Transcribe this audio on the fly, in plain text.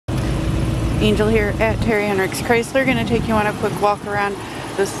Angel here at Terry Henricks Chrysler. Going to take you on a quick walk around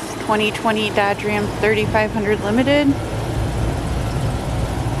this 2020 Dodge Ram 3500 Limited.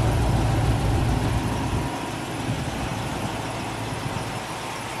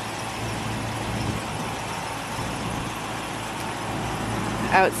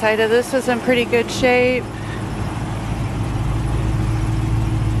 Outside of this is in pretty good shape.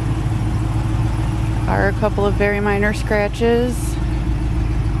 Are a couple of very minor scratches.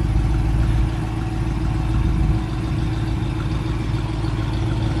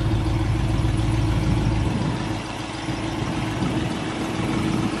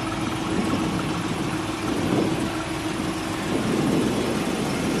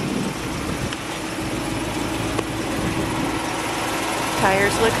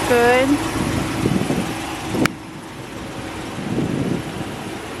 Tires look good.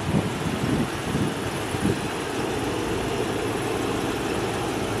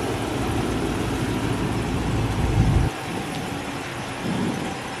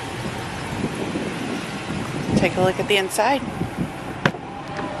 Take a look at the inside.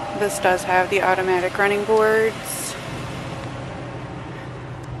 This does have the automatic running boards.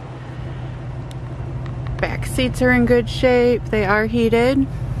 Back seats are in good shape. They are heated.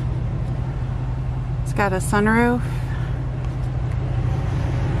 It's got a sunroof.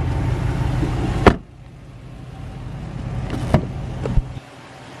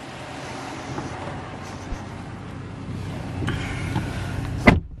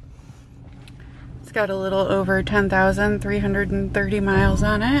 It's got a little over 10,330 miles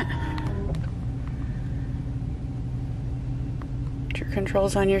on it. Your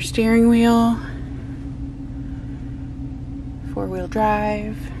controls on your steering wheel. Four-wheel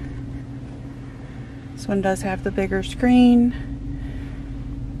drive. This one does have the bigger screen.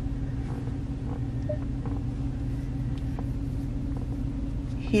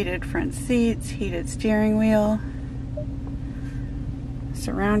 Heated front seats, heated steering wheel,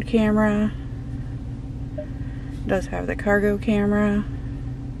 surround camera. Does have the cargo camera,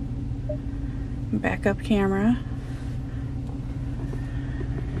 backup camera.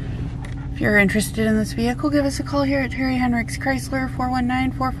 If you're interested in this vehicle, give us a call here at Terry Henricks Chrysler,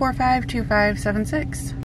 419-445-2576.